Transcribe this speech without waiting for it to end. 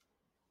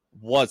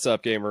What's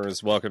up,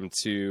 gamers? Welcome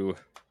to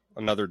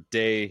another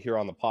day here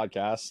on the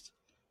podcast.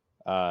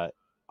 I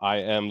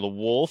am the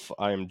Wolf.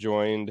 I am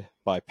joined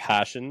by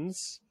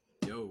Passions.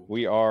 Yo.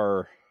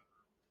 We're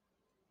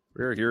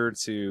here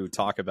to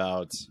talk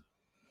about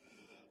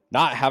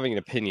not having an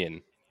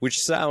opinion, which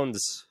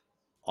sounds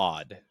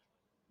odd,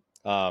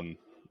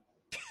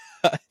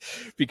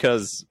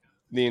 because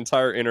the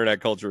entire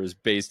internet culture is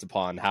based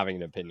upon having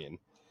an opinion.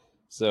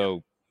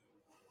 So,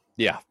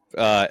 yeah.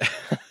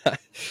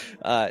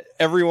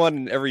 Everyone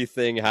and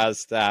everything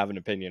has to have an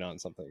opinion on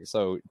something.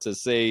 So to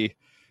say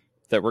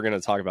that we're going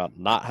to talk about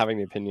not having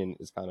an opinion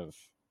is kind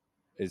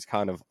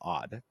of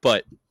odd.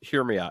 But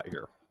hear me out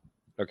here.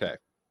 Okay.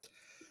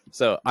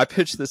 So I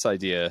pitched this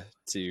idea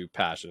to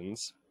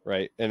Passions,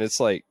 right? And it's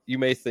like, you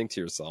may think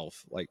to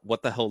yourself, like,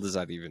 what the hell does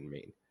that even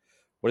mean?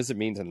 What does it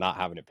mean to not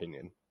have an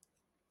opinion?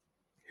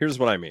 Here's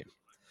what I mean.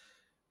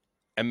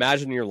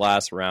 Imagine your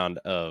last round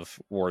of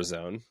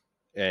Warzone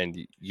and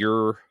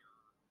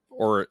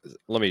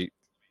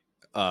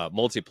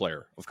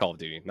multiplayer of Call of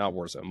Duty, not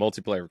Warzone,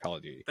 multiplayer of Call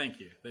of Duty. Thank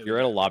you. You're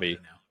in a lobby.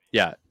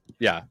 Yeah.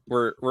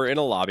 We're in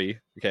a lobby.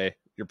 Okay.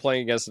 You're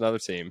playing against another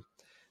team.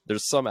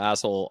 There's some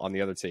asshole on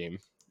the other team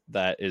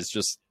that is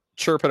just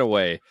chirping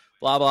away,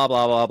 blah, blah,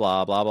 blah, blah,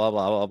 blah, blah, blah,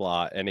 blah, blah,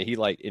 blah. And he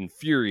like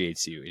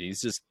infuriates you and he's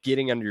just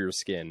getting under your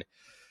skin.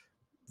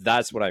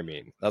 That's what I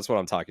mean. That's what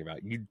I'm talking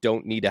about. You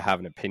don't need to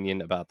have an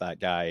opinion about that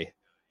guy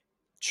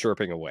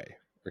chirping away.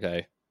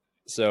 Okay.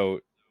 So,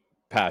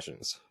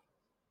 Passions.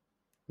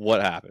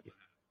 What happened?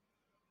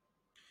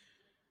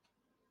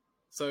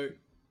 So,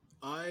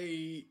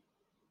 I've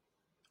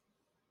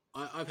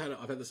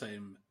had the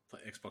same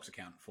Xbox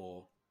account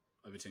for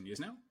over 10 years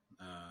now.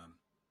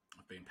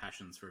 I've been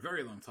Passions for a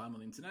very long time on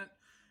the internet,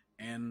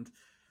 and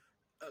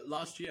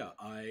last year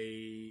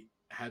I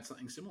had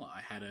something similar.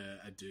 I had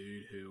a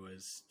dude who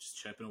was just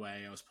chirping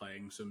away. I was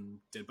playing some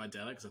Dead by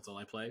Daylight because that's all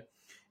I play,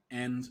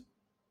 and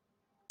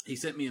he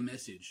sent me a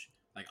message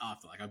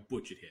after I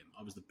butchered him.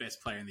 I was the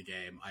best player in the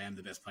game. I am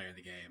the best player in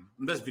the game.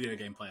 I'm the best video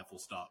game player, full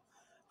stop.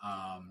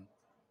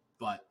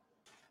 But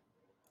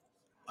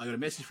I got a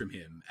message from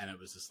him, and it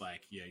was just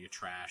like, yeah, you're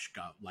trash,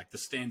 the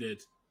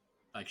standard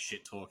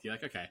shit talk. You're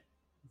like, okay,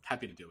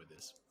 happy to deal with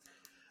this.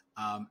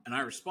 And I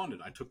responded.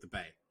 I took the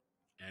bait,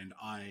 and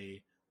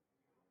I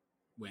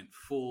went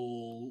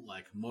full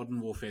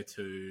Modern Warfare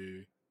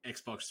 2,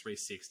 Xbox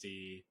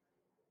 360,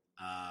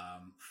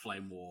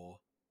 Flame War,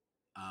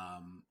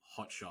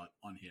 Hotshot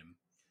on him,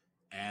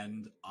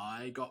 and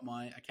I got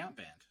my account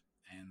banned.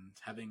 And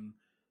having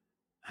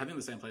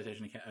the same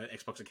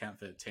Xbox account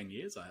for 10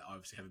 years, I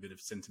obviously have a bit of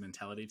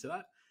sentimentality to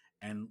that.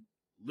 And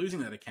losing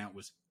that account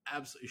was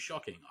absolutely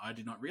shocking. I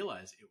did not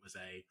realize it was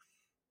a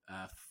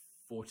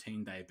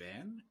 14-day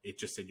ban. It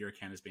just said your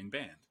account has been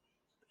banned.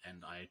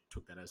 And I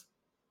took that as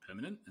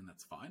permanent, and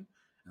that's fine.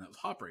 And that was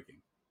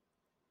heartbreaking.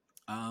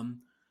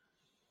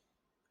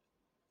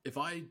 If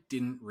I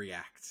didn't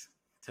react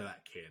to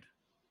that kid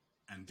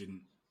and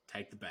didn't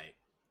take the bait,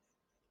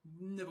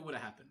 never would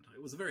have happened.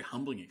 It was a very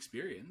humbling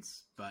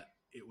experience, but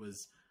it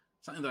was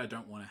something that I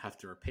don't want to have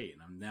to repeat.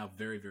 And I'm now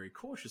very, very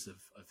cautious of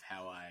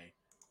how I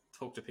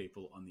talk to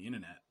people on the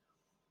internet,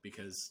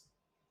 because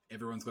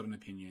everyone's got an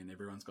opinion,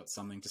 everyone's got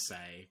something to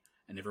say,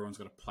 and everyone's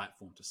got a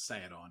platform to say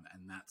it on.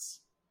 And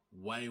that's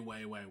way,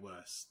 way, way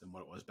worse than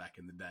what it was back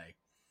in the day.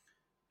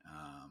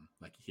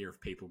 You hear of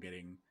people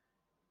getting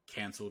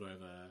cancelled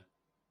over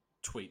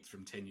tweets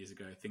from 10 years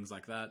ago, things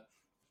like that.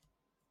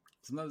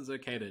 Sometimes it's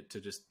okay to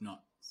just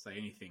not say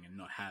anything and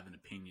not have an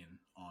opinion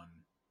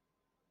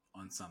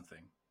on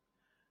something.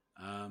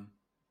 I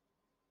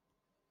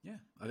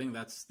think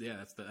that's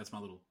my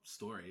little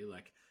story.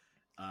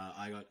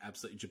 I got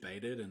absolutely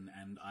debated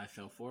and I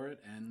fell for it,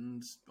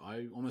 and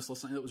I almost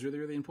lost something that was really,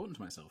 really important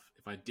to myself.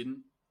 If I didn't,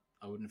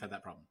 I wouldn't have had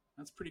that problem.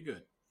 That's pretty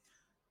good.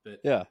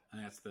 But yeah,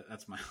 I think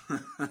that's my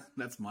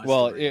that's my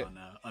story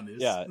on this.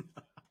 Yeah,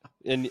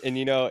 and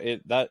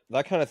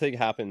that kind of thing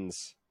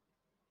happens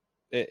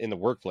in the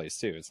workplace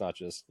too. It's not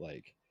just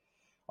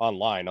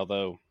online,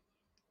 although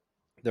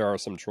there are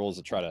some trolls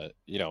that try to,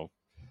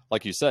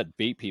 like you said,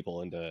 bait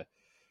people into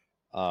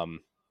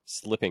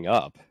slipping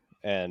up,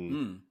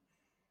 and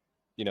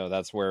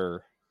that's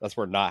where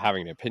not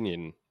having an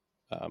opinion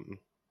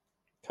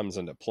comes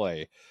into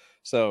play.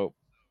 So,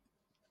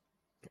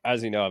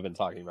 as you know, I've been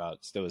talking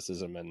about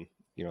stoicism and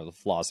the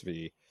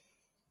philosophy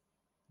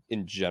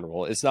in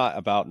general. It's not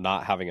about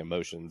not having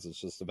emotions. It's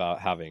just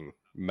about having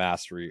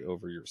mastery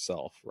over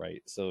yourself,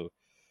 right? So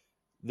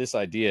this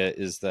idea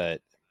is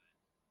that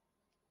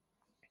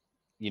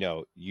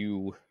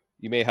you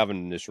may have an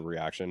initial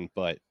reaction,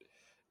 but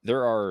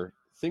there are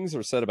things that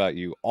are said about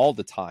you all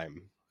the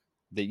time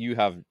that you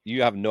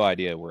have no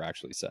idea were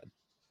actually said,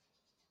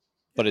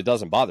 but it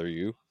doesn't bother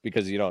you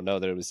because you don't know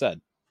that it was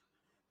said,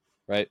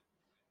 right?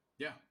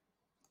 Yeah.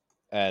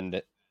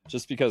 And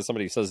just because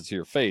somebody says it to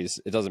your face,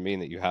 it doesn't mean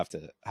that you have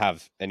to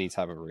have any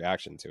type of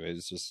reaction to it.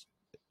 It's just,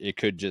 you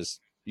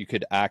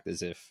could act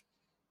as if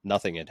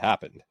nothing had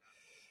happened,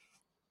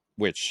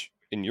 which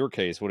in your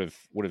case would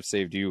have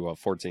saved you a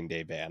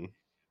 14-day ban.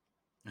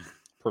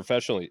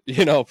 professionally,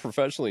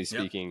 professionally Yep.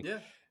 speaking, Yeah.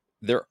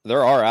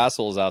 there are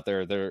assholes out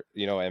there. They're,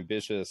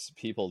 ambitious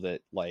people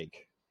that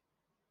like,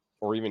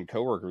 or even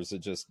coworkers that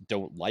just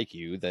don't like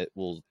you, that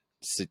will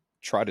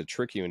try to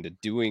trick you into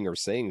doing or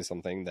saying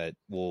something that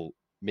will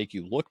make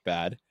you look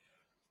bad.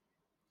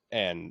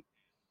 And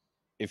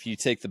if you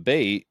take the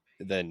bait,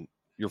 then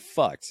you're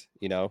fucked,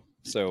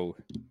 So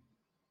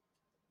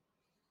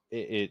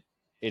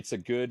it's a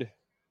good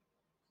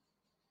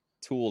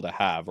tool to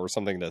have, or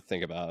something to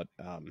think about,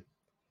 Yeah.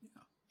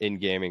 in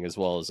gaming as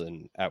well as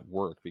at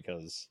work,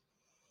 because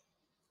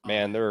Oh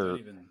man, man, they're don't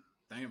even.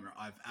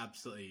 I've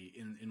absolutely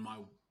in my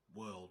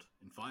world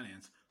in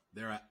finance,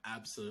 there are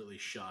absolutely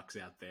sharks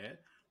out there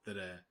that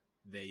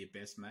they're your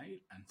best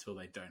mate until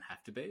they don't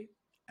have to be,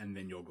 and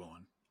then you're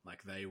gone.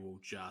 Like they will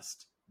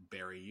just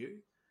bury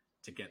you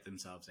to get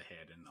themselves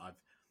ahead. And I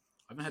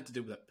haven't had to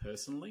deal with that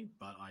personally,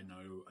 but I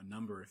know a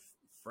number of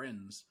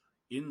friends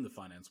in the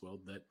finance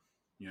world that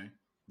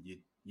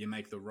you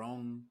make the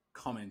wrong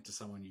comment to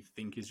someone you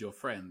think is your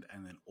friend,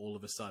 and then all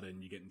of a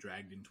sudden you're getting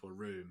dragged into a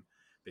room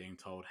being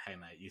told, hey,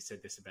 mate, you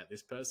said this about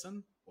this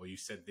person, or you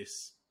said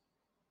this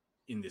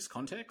in this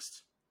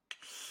context.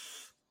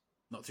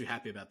 Not too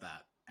happy about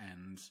that.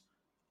 And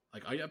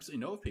like, I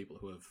absolutely know of people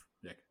who have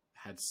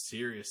had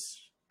serious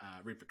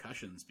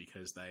repercussions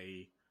because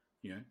they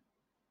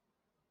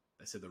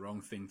said the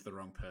wrong thing to the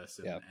wrong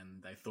person, yeah.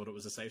 and they thought it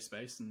was a safe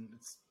space, and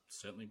it's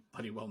certainly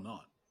bloody well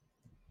not.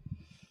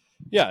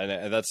 Yeah,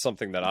 and that's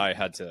something that I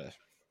had to.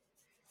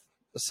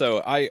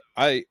 So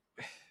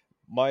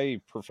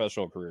my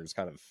professional career is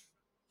kind of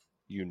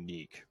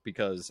unique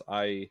because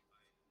I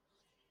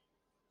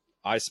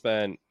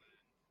spent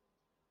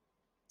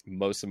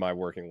most of my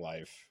working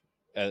life,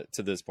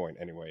 to this point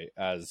anyway,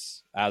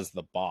 as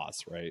the boss,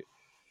 right?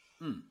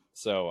 Mm.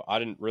 So I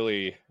didn't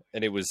really,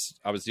 and I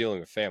was dealing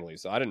with family,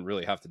 so I didn't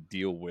really have to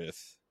deal with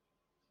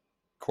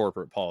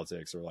corporate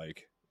politics, or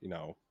like,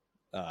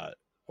 a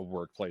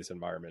workplace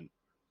environment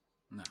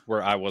No.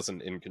 where I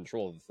wasn't in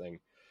control of the thing.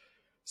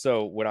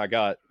 So when I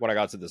got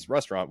to this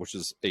restaurant, which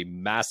is a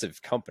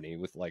massive company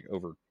with like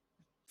over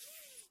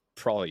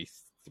probably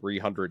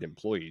 300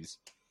 employees,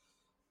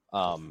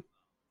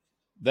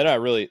 then I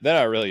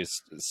really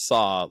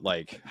saw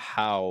like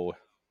how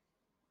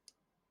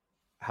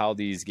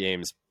these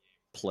games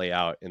play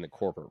out in the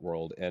corporate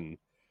world. And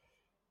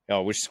I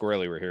wish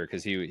Squirrely were here,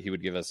 because he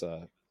would give us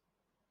a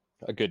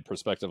good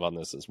perspective on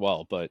this as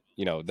well. But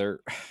they're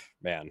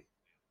man,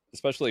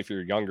 especially if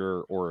you're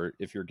younger or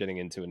if you're getting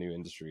into a new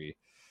industry,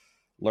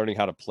 learning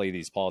how to play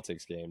these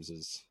politics games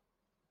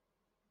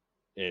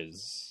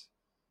is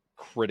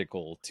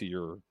critical to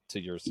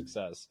your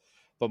success.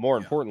 But more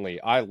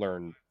importantly, I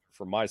learned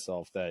for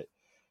myself that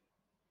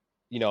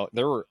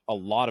there were a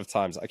lot of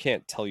times, I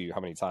can't tell you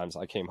how many times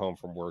I came home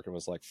from work and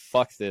was like,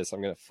 fuck this,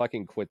 I'm gonna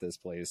fucking quit this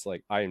place.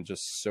 Like, I am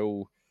just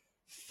so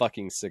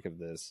fucking sick of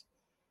this.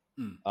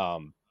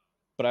 Mm.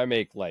 But I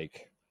make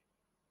like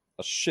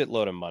a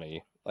shitload of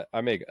money.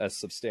 I make a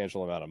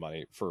substantial amount of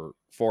money for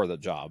the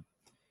job.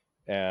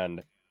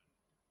 And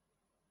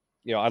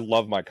I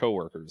love my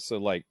coworkers, so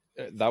like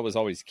that was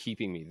always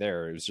keeping me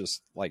there. It was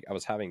just like I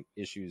was having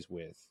issues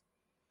with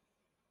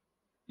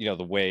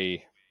the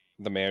way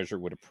the manager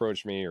would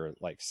approach me or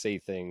like say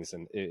things,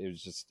 and it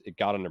was just, it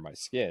got under my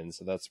skin.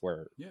 So that's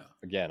where,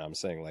 again, I'm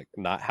saying like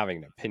not having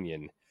an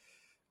opinion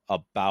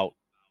about,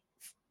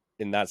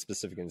 in that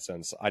specific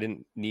instance, I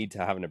didn't need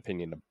to have an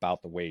opinion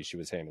about the way she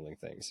was handling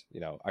things.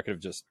 I could have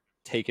just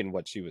taken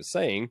what she was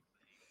saying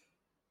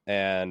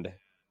and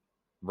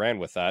ran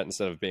with that,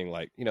 instead of being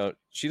like,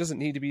 she doesn't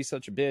need to be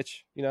such a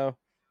bitch.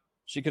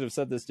 She could have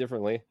said this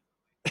differently.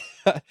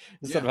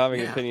 Instead of having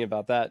an opinion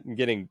about that and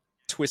getting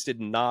twisted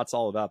knots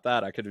all about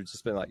that, I could have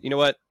just been like, you know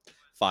what?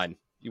 Fine.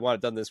 You want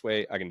it done this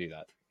way? I can do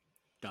that.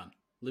 Done.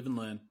 Live and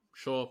learn.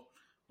 Sure.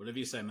 Whatever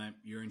you say, mate.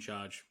 You're in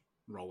charge.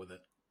 Roll with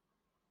it.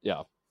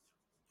 Yeah.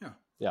 Yeah.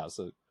 Yeah.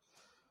 So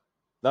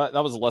that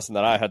was a lesson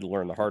that I had to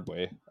learn the hard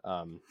way.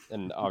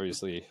 And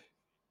obviously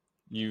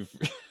you've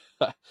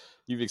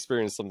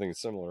experienced something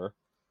similar.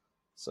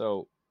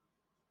 So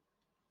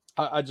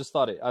I just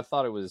thought it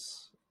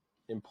was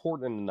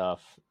important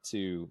enough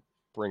to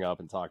bring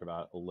up and talk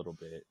about a little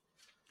bit.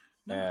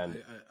 No,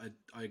 and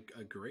I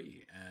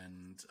agree.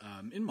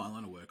 And in my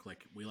line of work,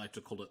 like, we like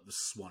to call it the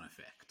swan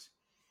effect.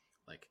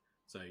 Like,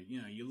 so,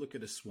 you look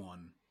at a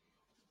swan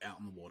out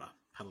in the water,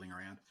 paddling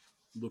around,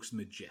 looks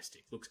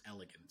majestic, looks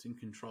elegant, in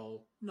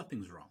control,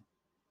 nothing's wrong.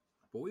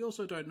 But we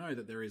also don't know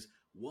that there is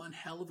one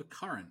hell of a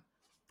current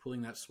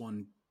pulling that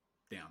swan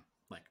down,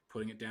 like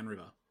putting it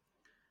downriver.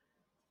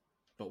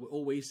 But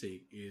all we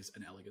see is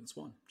an elegant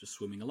swan just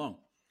swimming along.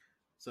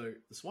 So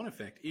the swan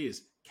effect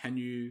is, can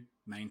you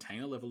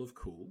maintain a level of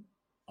cool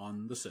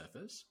on the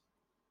surface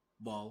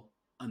while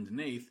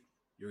underneath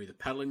you're either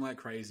paddling like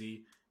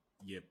crazy,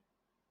 you're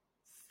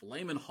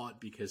flaming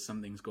hot because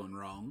something's gone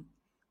wrong,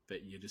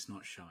 but you're just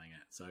not showing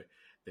it. So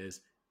there's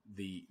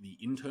the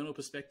internal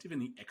perspective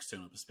and the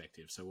external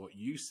perspective. So what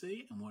you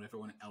see and what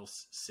everyone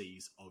else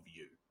sees of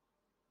you.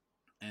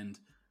 And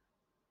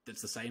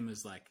that's the same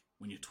as like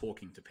when you're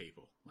talking to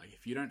people. Like,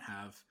 if you don't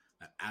have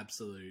that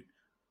absolute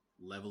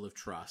level of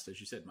trust. As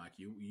you said, Mike,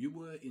 you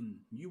were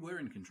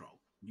in control.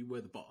 You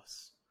were the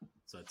boss.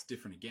 So it's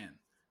different again.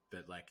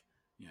 But like,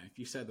 if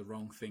you say the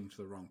wrong thing to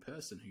the wrong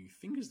person who you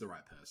think is the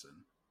right person,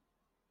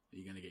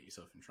 you're going to get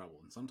yourself in trouble.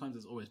 And sometimes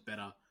it's always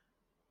better,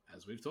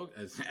 as we've talked,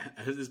 as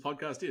this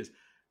podcast is,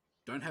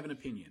 don't have an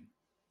opinion,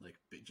 like,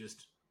 but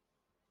just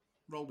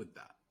roll with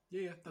that.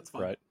 Yeah, that's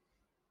fine. Right.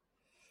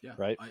 Yeah,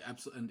 right. I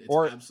absolutely, and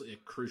it's absolutely a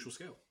crucial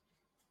skill.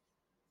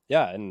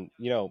 Yeah, and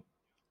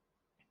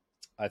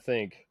I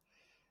think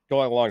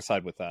going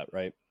alongside with that,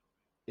 right?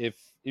 If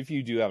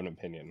you do have an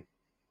opinion,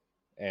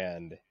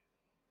 and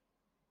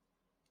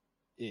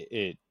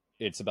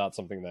it's about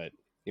something that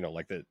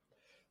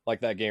like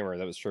that gamer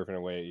that was chirping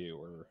away at you,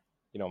 or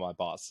my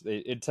boss,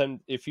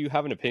 if you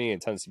have an opinion,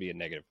 it tends to be a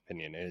negative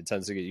opinion, and it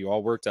tends to get you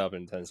all worked up,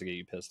 and it tends to get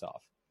you pissed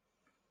off.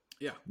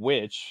 Yeah.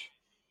 Which,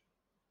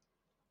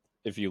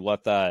 if you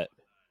let that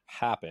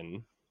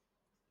happen,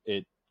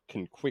 it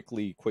can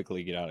quickly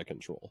get out of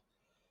control.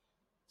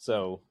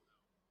 So,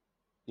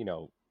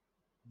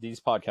 these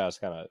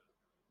podcasts kind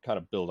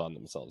of build on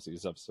themselves.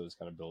 These episodes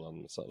kind of build on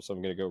themselves. So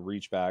I'm going to go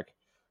reach back.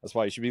 That's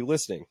why you should be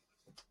listening.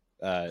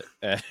 And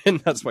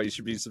that's why you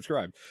should be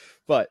subscribed.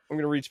 But I'm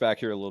going to reach back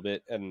here a little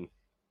bit and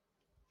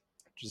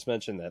just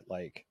mention that,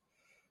 like,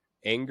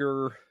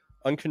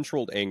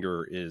 uncontrolled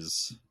anger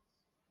is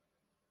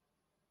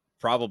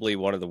probably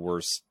one of the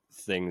worst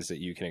things that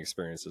you can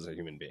experience as a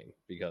human being,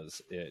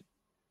 because it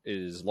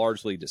is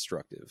largely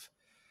destructive.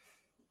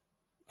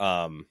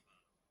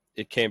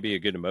 It can be a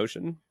good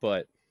emotion,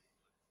 but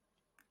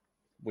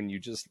when you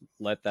just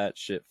let that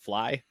shit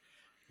fly,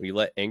 when you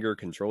let anger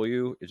control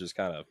you, it just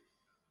kind of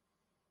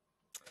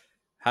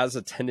has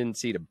a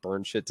tendency to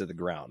burn shit to the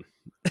ground.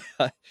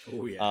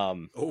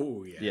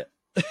 Oh yeah. Yeah.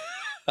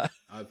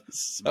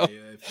 So,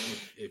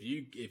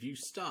 if you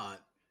start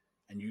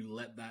and you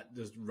let that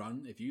just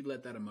run, if you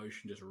let that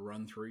emotion just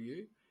run through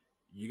you,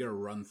 you're gonna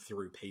run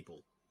through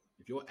people.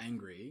 If you're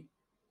angry,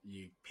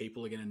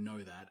 people are gonna know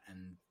that,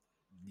 and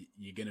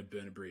you're gonna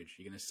burn a bridge.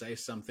 You're gonna say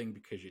something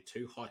because you're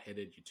too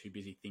hot-headed, you're too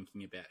busy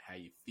thinking about how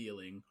you're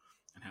feeling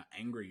and how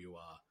angry you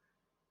are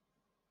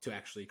to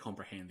actually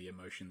comprehend the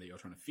emotion that you're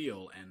trying to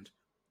feel and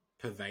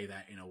purvey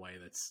that in a way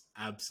that's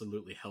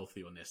absolutely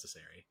healthy or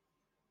necessary.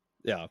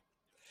 Yeah.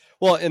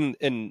 Well,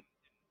 and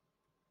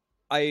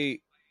I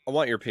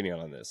want your opinion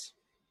on this,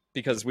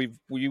 because we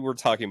were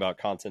talking about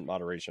content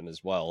moderation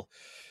as well,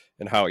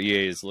 and how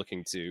EA is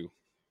looking to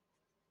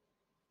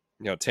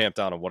tamp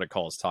down on what it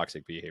calls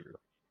toxic behavior.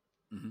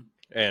 Mm-hmm.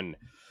 And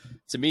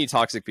to me,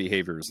 toxic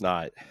behavior is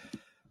not,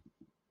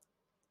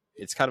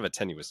 it's kind of a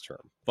tenuous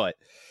term, but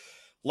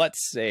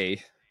let's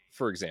say,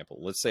 for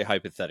example,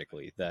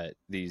 hypothetically that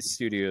these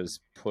studios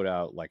put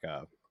out like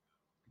a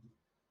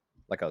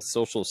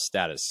social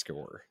status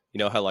score. You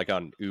know how, like,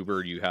 on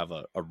Uber you have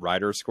a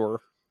rider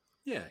score?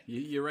 Yeah,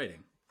 your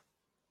rating.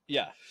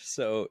 Yeah.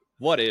 So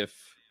what if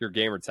your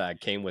gamer tag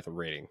came with a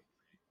rating?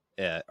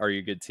 Are you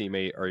a good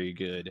teammate? Are you a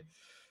good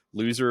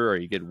loser? Are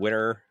you a good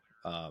winner?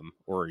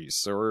 Or are you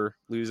sore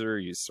loser? Are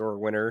you sore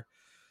winner?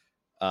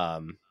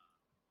 And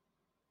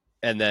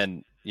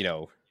then,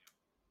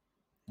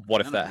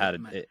 what if that had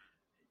it?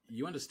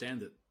 You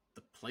understand that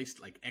the place,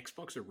 like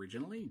Xbox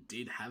originally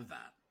did have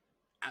that.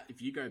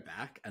 If you go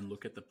back and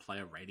look at the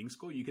player rating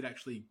score, you could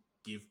actually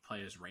give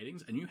players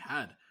ratings, and you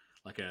had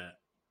like a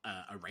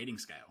rating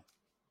scale.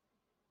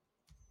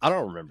 I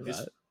don't remember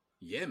that.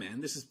 Yeah, man,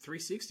 this is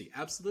 360.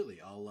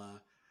 Absolutely.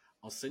 I'll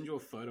send you a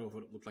photo of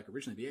what it looked like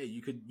originally. But yeah,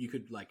 you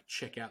could like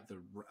check out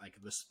the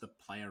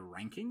player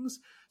rankings.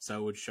 So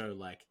it would show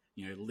like,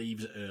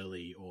 leaves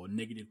early or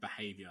negative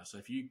behavior. So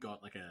if you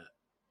got like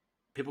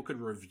people could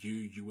review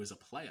you as a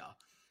player,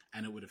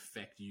 and it would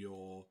affect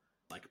your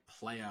like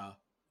player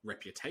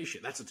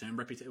reputation. That's a term.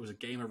 It was a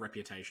gamer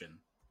reputation.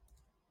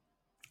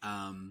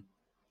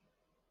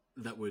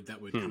 That would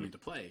come into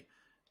play.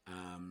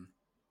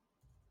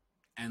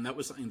 And that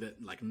was something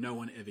that like no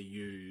one ever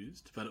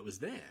used, but it was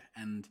there,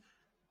 and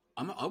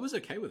I was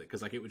okay with it,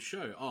 because like it would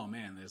show, oh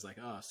man, there's like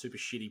super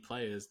shitty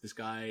players. This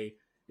guy,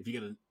 if you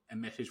get a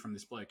message from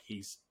this bloke,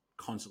 he's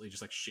constantly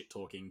just like shit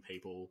talking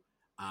people,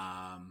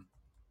 and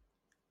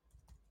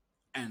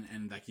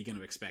like you're going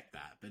to expect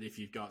that. But if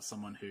you've got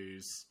someone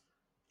who's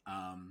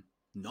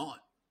not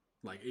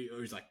like,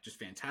 who's like just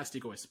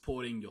fantastic, always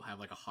supporting, you'll have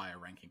like a higher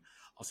ranking.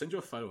 I'll send you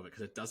a photo of it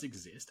because it does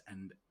exist,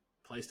 and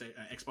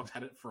Xbox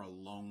had it for a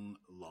long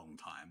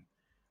time.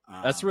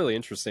 That's really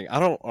interesting. I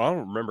don't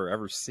remember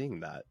ever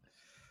seeing that.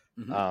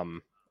 Mm-hmm. I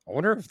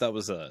wonder if that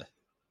was a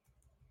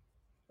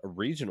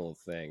regional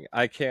thing.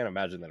 I can't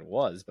imagine that it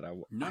was, but I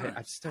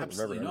just don't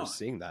remember ever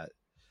seeing that.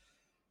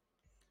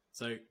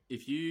 So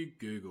if you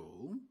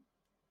Google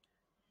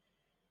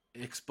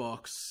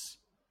Xbox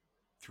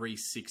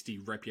 360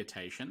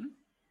 reputation,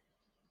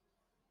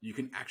 you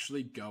can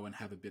actually go and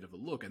have a bit of a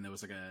look. And there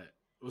was there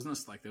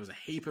was a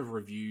heap of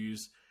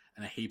reviews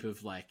and a heap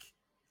of like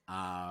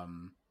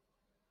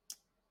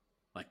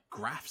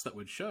graphs that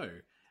would show,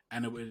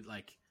 and it would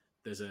like,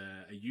 there's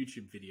a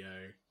YouTube video.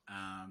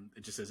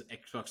 It just says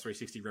Xbox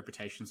 360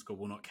 reputation score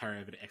will not carry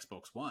over to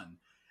Xbox One,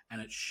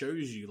 and it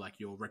shows you like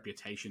your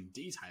reputation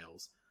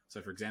details.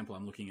 So, for example,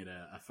 I'm looking at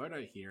a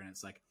photo here, and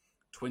it's like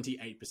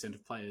 28%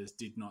 of players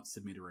did not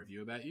submit a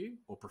review about you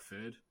or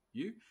preferred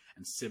you,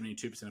 and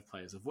 72% of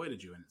players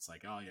avoided you. And it's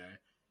like, oh, yeah,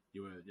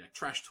 you were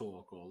trash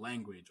talk or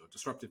language or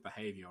disruptive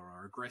behavior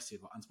or aggressive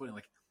or unsporting.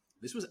 Like,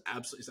 this was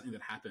absolutely something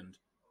that happened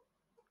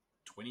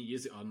 20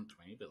 years, on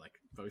 20, but like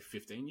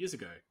 15 years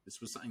ago. This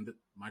was something that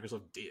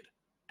Microsoft did,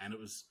 and it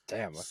was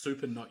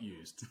super not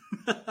used.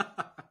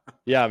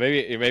 Yeah,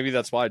 maybe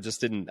that's why I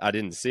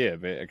didn't see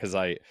it, because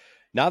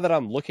now that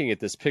I'm looking at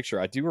this picture,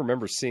 I do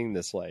remember seeing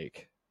this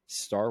like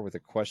star with a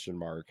question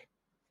mark.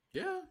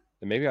 Yeah.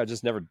 And maybe I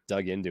just never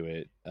dug into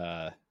it.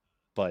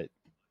 But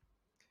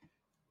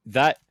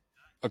that,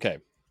 okay,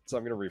 so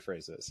I'm going to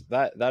rephrase this.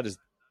 That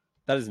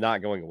is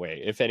not going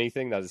away. If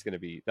anything, that is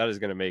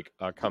going to make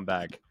a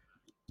comeback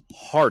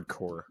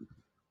hardcore.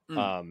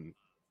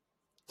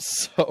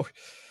 So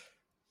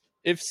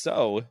if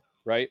so,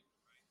 right,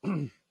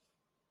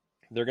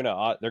 they're gonna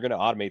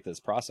automate this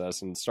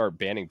process and start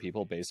banning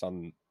people based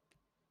on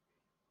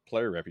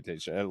player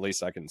reputation. At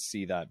least I can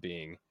see that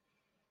being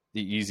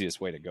the easiest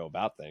way to go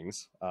about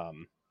things.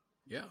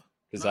 Yeah,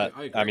 because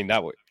I mean,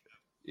 that way,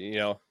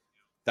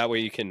 that way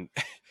you can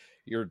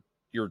you're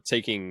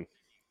taking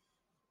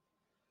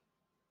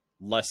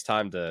less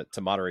time to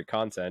moderate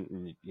content,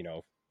 and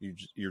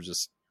you're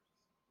just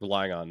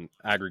relying on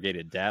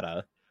aggregated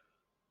data.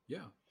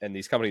 Yeah, and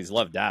these companies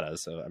love data.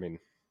 So I mean,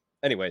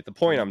 anyway, the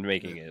point I'm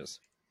making is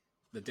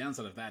the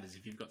downside of that is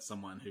if you've got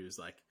someone who's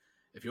like,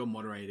 if you're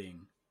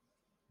moderating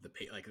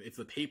if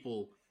the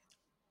people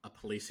are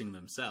policing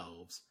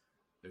themselves,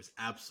 there's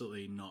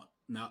absolutely no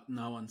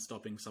one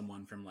stopping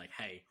someone from like,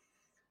 hey,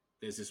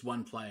 there's this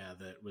one player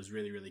that was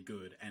really, really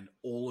good, and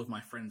all of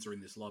my friends are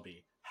in this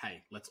lobby.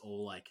 Hey, let's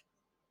all like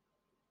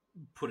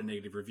put a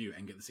negative review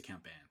and get this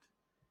account banned.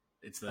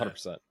 It's the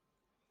 100%.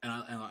 And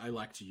I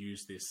like to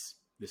use this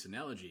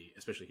analogy,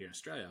 especially here in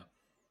Australia.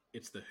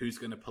 It's the who's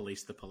going to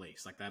police the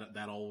police, like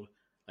that old,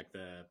 like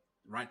the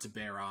right to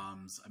bear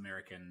arms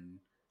American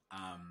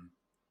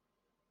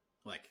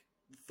like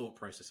thought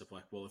process of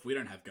like, well, if we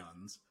don't have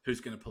guns,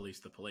 who's going to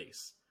police the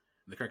police?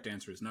 And the correct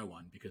answer is no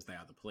one, because they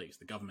are the police.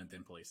 The government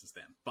then polices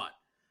them. But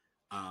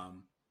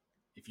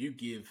if you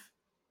give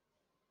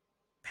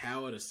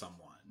power to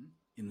someone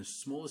in the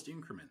smallest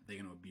increment, they're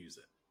going to abuse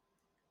it.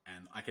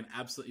 And I can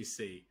absolutely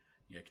see,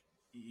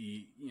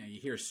 you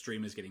hear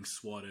streamers getting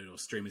swatted or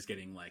streamers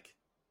getting like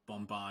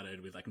bombarded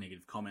with like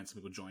negative comments,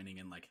 people joining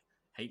and like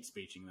hate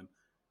speeching them.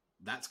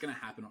 That's going to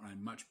happen on a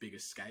much bigger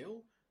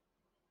scale.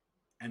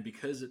 And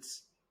because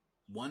it's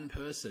one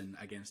person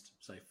against,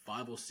 say,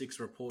 5 or 6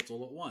 reports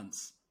all at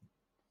once,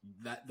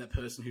 that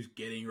person who's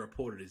getting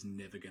reported is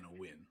never going to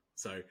win.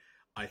 So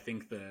I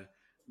think the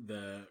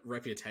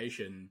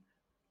reputation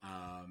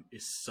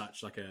is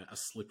such like a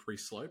slippery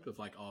slope of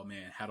like, oh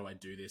man, how do I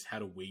do this? How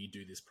do we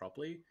do this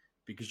properly?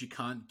 Because you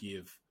can't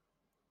give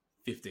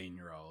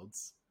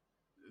 15-year-olds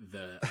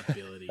the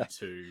ability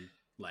to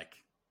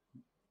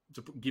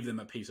give them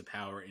a piece of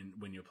power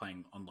when you're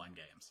playing online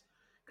games.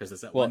 Because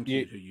there's that one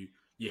kid who you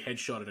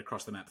headshotted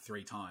across the map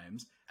 3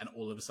 times, and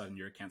all of a sudden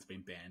your account's been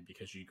banned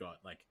because you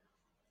got like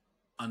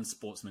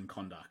unsportsman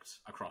conduct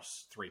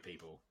across 3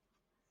 people.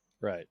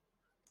 Right.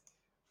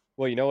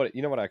 Well, you know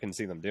what I can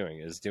see them doing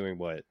is doing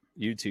what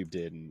YouTube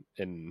did,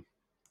 and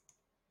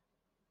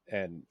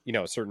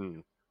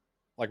certain,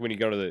 like when you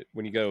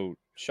go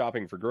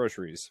shopping for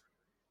groceries,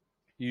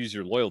 you use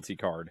your loyalty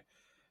card,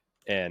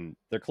 and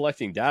they're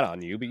collecting data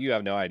on you, but you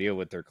have no idea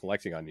what they're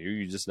collecting on you.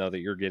 You just know that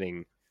you're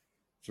getting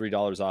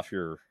 $3 off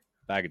your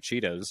bag of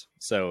Cheetos.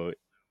 So,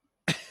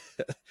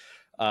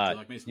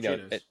 like me some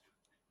Cheetos.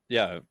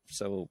 Yeah.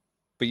 So,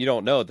 but you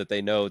don't know that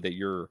they know that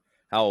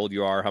how old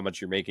you are, how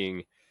much you're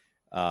making,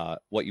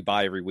 what you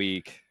buy every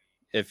week,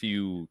 if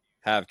you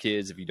have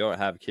kids, if you don't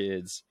have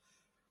kids.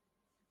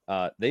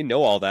 They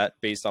know all that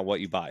based on what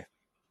you buy.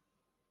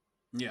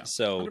 Yeah.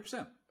 So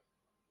 100%.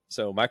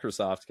 So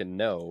Microsoft can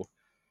know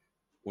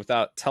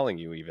without telling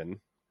you,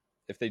 even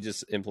if they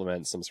just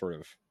implement some sort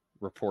of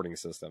reporting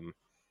system,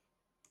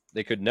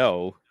 they could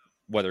know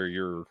whether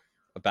you're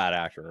a bad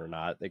actor or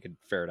not. They could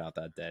ferret out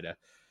that data.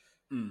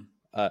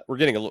 We're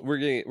getting a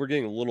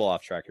little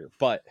off track here,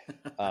 but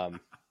the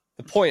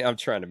point I'm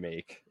trying to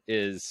make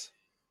is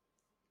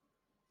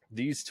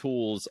these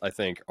tools, I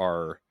think,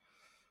 are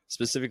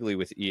specifically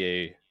with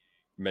EA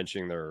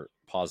mentioning their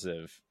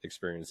positive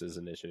experiences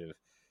initiative.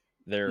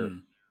 They're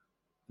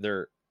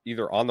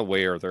either on the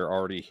way or they're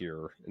already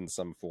here in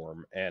some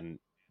form. And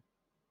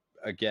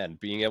again,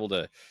 being able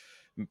to,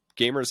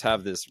 gamers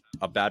have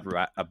a bad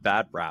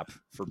rap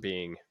for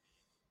being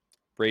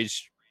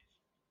rage-filled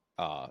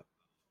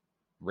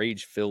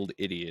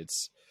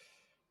idiots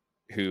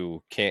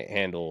who can't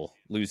handle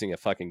losing a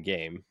fucking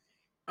game.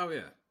 Oh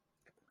yeah,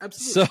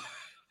 absolutely.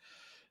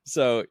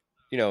 So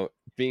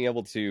being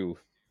able to,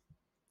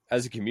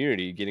 as a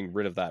community, getting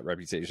rid of that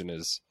reputation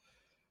is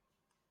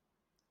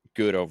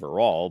good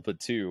overall.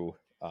 But 2,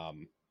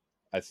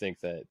 I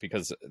think that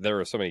because there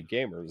are so many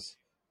gamers,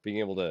 being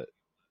able to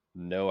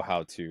know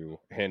how to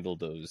handle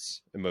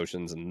those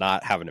emotions and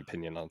not have an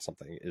opinion on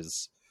something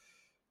is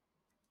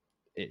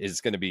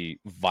going to be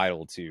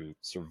vital to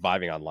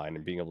surviving online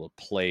and being able to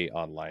play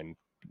online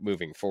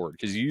moving forward,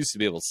 because you used to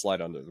be able to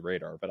slide under the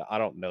radar, but I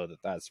don't know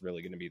that that's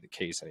really going to be the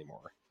case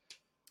anymore.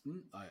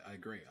 I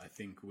agree. I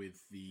think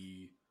with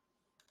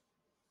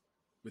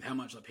how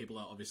much that people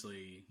are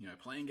obviously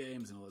playing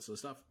games and all that sort of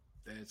stuff,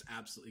 there's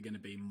absolutely going to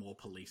be more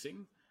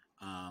policing,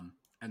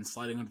 and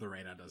sliding under the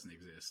radar doesn't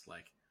exist.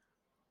 Like,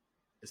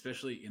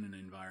 especially in an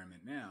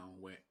environment now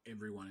where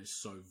everyone is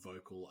so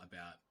vocal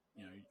about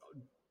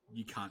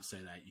you can't say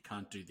that, you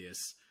can't do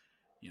this.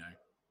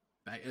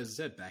 Back, as I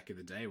said, back in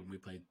the day when we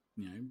played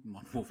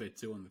Modern Warfare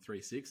 2 on the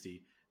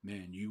 360,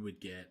 man, you would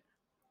get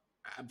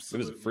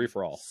absolutely it was a free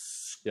for all.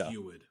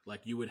 skewered.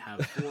 Like, you would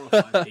have 4 or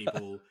 5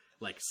 people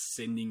like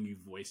sending you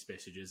voice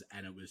messages,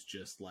 and it was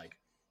just like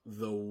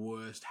the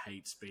worst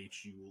hate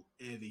speech you will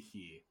ever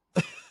hear.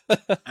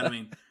 And I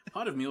mean,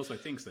 part of me also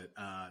thinks that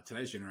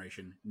today's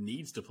generation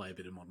needs to play a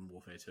bit of Modern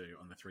Warfare 2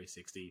 on the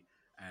 360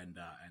 and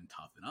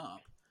toughen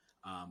up.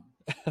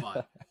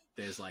 But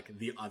there's like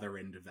the other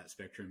end of that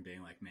spectrum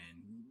being like, man,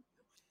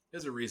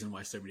 there's a reason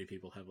why so many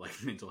people have like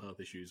mental health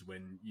issues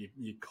when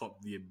you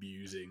cop the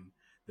abusing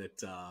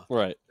that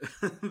right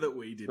that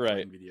we did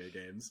playing video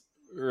games.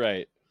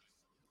 Right.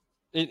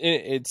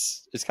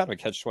 It's kind of a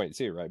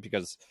catch-22, right?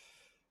 Because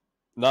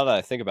now that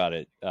I think about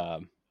it,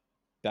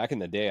 back in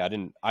the day, I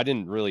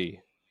didn't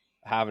really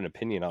have an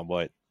opinion on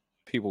what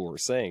people were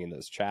saying in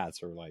those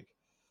chats, or like,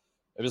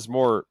 it was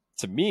more,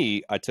 to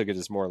me, I took it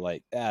as more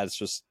like, this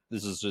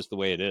is just the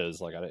way it is.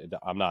 Like,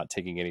 I'm not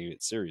taking any of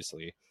it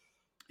seriously.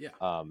 Yeah.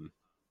 But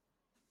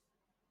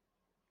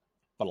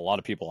a lot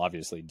of people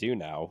obviously do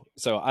now.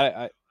 So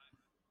I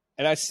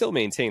still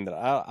maintain that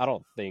I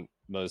don't think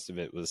most of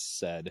it was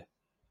said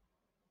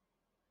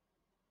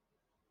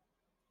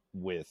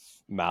with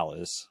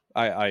malice.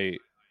 I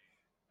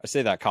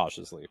say that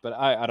cautiously, but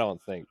I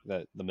don't think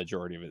that the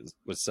majority of it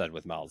was said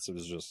with malice. It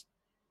was just,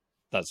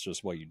 that's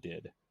just what you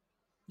did.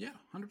 Yeah,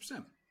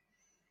 100%.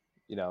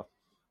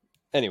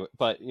 Anyway,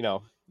 but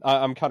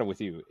I'm kind of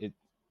with you.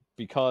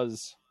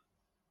 Because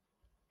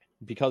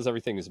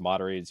everything is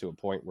moderated to a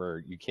point where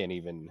you can't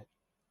even,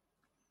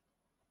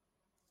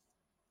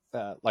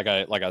 like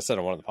I said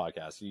on one of the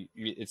podcasts,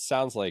 it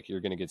sounds like you're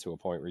going to get to a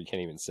point where you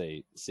can't even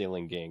say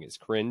Sailing Gang is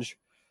cringe,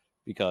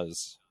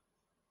 because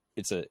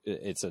it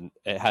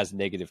has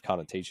negative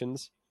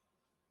connotations.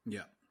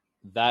 Yeah.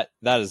 That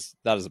is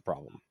a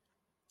problem.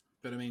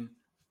 But I mean,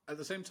 at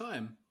the same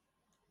time,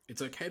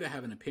 it's okay to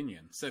have an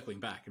opinion. Circling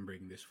back and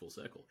bringing this full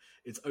circle,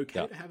 it's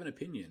okay to have an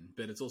opinion,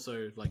 but it's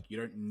also like, you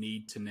don't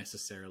need to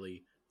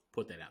necessarily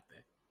put that out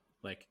there.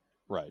 Like,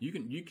 right, you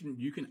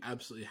can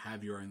absolutely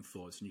have your own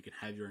thoughts, and you can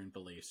have your own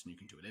beliefs, and you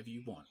can do whatever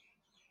you want.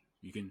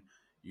 You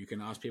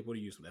can ask people to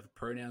use whatever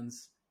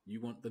pronouns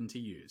you want them to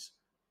use,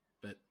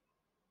 but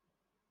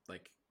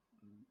like,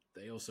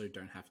 they also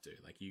don't have to.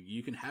 Like,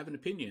 you can have an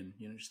opinion,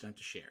 just don't have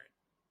to share it.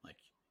 Like,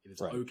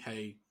 it's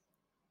okay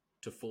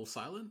to fall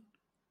silent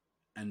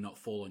and not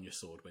fall on your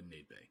sword when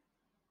need be.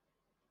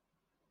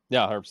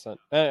 Yeah, 100%.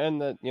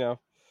 And that,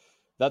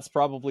 that's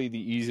probably the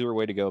easier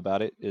way to go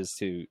about it, is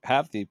to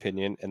have the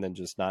opinion and then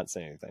just not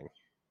say anything.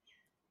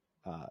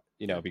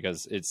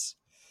 Because it's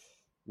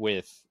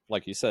with,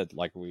 like you said,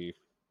 like we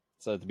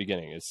said at the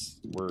beginning,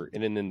 we're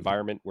in an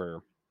environment where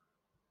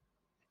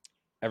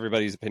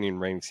everybody's opinion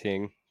reigns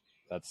king.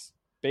 That's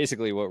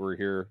basically what we're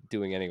here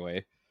doing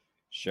anyway,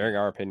 sharing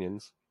our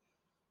opinions.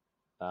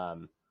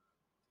 So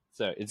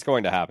it's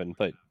going to happen,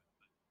 but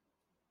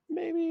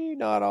maybe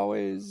not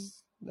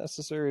always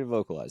necessary to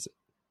vocalize it.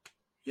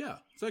 Yeah,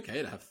 it's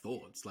okay to have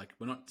thoughts. Like,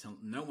 we're not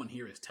no one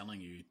here is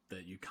telling you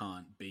that you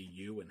can't be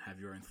you and have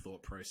your own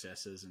thought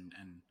processes and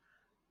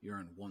your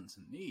own wants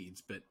and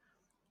needs. But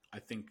I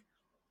think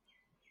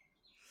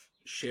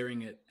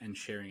sharing it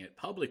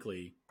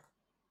publicly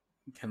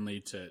can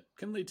lead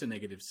to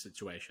negative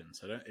situations.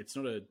 So it's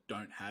not a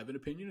don't have an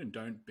opinion and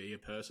don't be a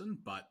person,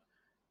 but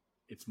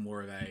it's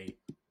more of a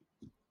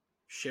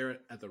share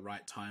it at the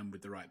right time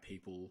with the right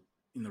people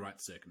in the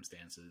right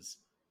circumstances.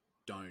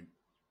 Don't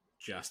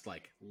just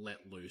like let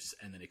loose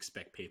and then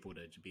expect people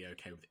to be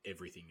okay with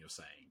everything you're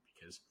saying,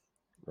 because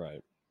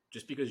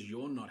just because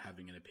you're not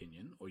having an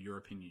opinion, or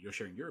you're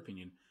sharing your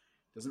opinion,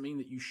 doesn't mean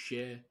that you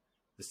share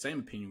the same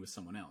opinion with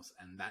someone else,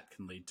 and that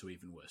can lead to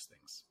even worse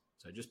things.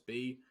 So just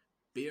be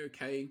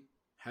okay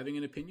having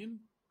an opinion.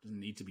 Doesn't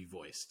need to be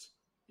voiced.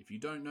 If you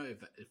don't know,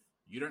 if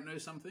you don't know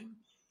something,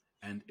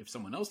 and if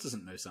someone else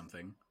doesn't know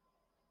something,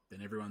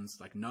 then everyone's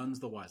like,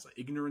 none's the wiser.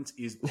 Ignorance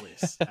is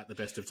bliss at the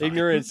best of times.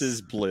 Ignorance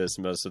is bliss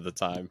most of the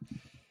time.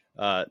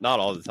 Not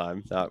all the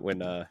time. Not when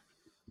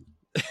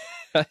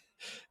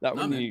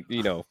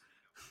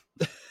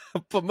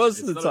but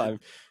most of the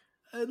time.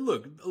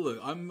 Look,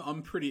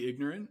 I'm pretty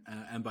ignorant,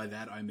 and by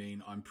that I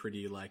mean I'm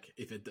pretty like,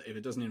 if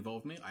it doesn't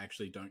involve me, I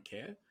actually don't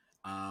care.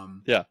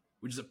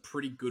 Which is a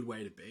pretty good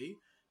way to be.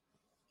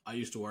 I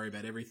used to worry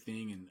about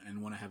everything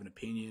and want to have an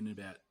opinion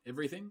about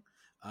everything.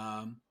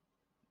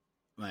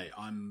 Mate,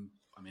 I'm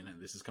I mean,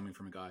 this is coming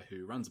from a guy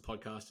who runs a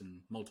podcast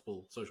and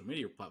multiple social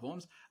media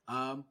platforms.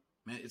 Man,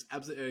 it's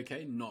absolutely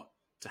okay not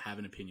to have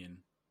an opinion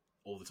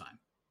all the time.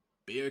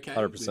 Be okay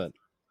 100%. with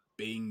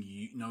being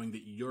you, knowing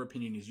that your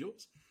opinion is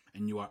yours,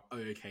 and you are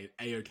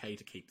okay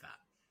to keep that.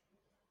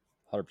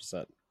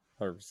 100%.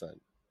 100%.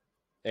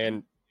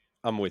 And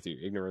I'm with you.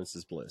 Ignorance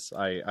is bliss.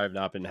 I've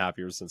not been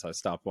happier since I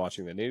stopped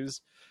watching the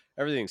news.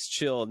 Everything's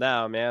chill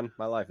now, man.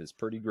 My life is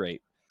pretty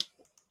great.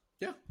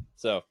 Yeah.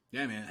 So.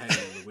 Yeah, man.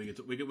 Hey, we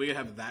could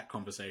have that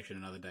conversation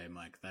another day,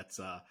 Mike. That's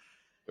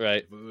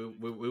right.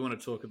 We want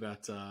to talk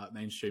about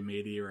mainstream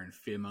media and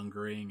fear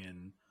mongering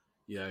and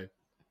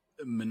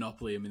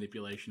monopoly and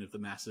manipulation of the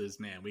masses.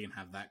 Man, we can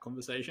have that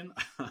conversation.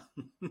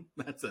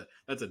 That's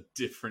a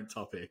different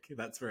topic.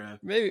 That's for a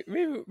maybe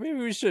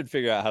we should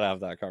figure out how to have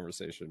that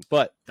conversation.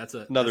 But that's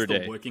another day.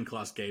 The working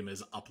class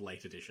gamers up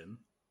late edition.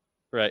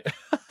 Right.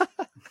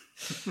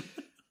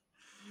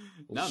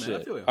 No, man,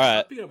 I feel you. All right.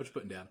 I pick up what you're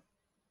putting down.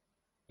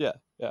 Yeah.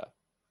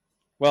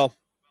 Well,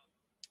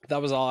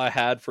 that was all I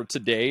had for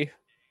today.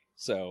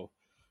 So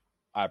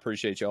I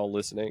appreciate y'all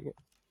listening.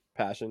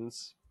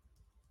 Passions.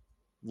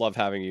 Love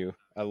having you.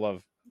 I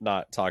love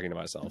not talking to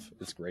myself.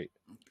 It's great.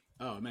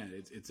 Oh man,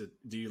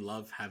 do you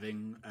love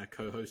having a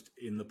co-host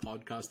in the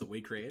podcast that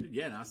we created?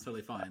 Yeah, no, that's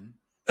totally fine.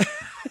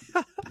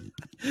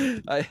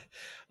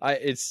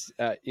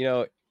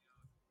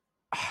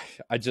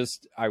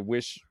 I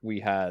wish we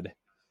had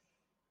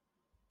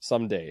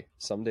someday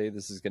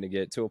this is going to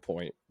get to a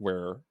point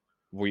where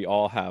we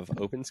all have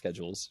open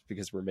schedules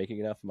because we're making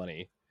enough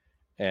money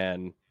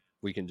and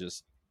we can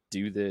just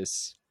do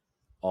this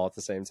all at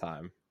the same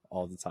time,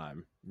 all the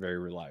time, very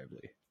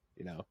reliably,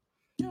 Yeah.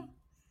 Don't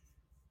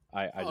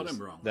get me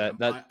wrong.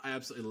 I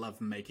absolutely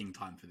love making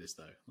time for this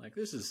though. Like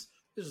this is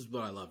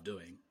what I love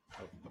doing.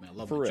 I mean, I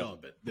love my job,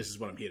 but this is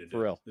what I'm here to do.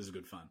 For real. This is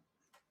good fun.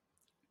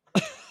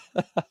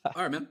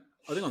 All right, man.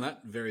 I think on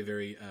that very,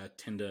 very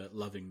tender,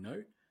 loving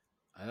note,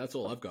 that's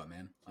all I've got,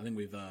 man. I think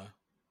we've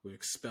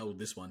expelled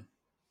this one.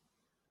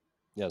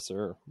 Yes,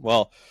 sir.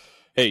 Well,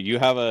 hey, you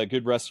have a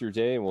good rest of your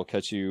day, and we'll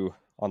catch you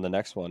on the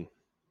next one.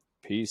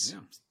 Peace.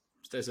 Yeah.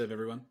 Stay safe,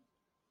 everyone.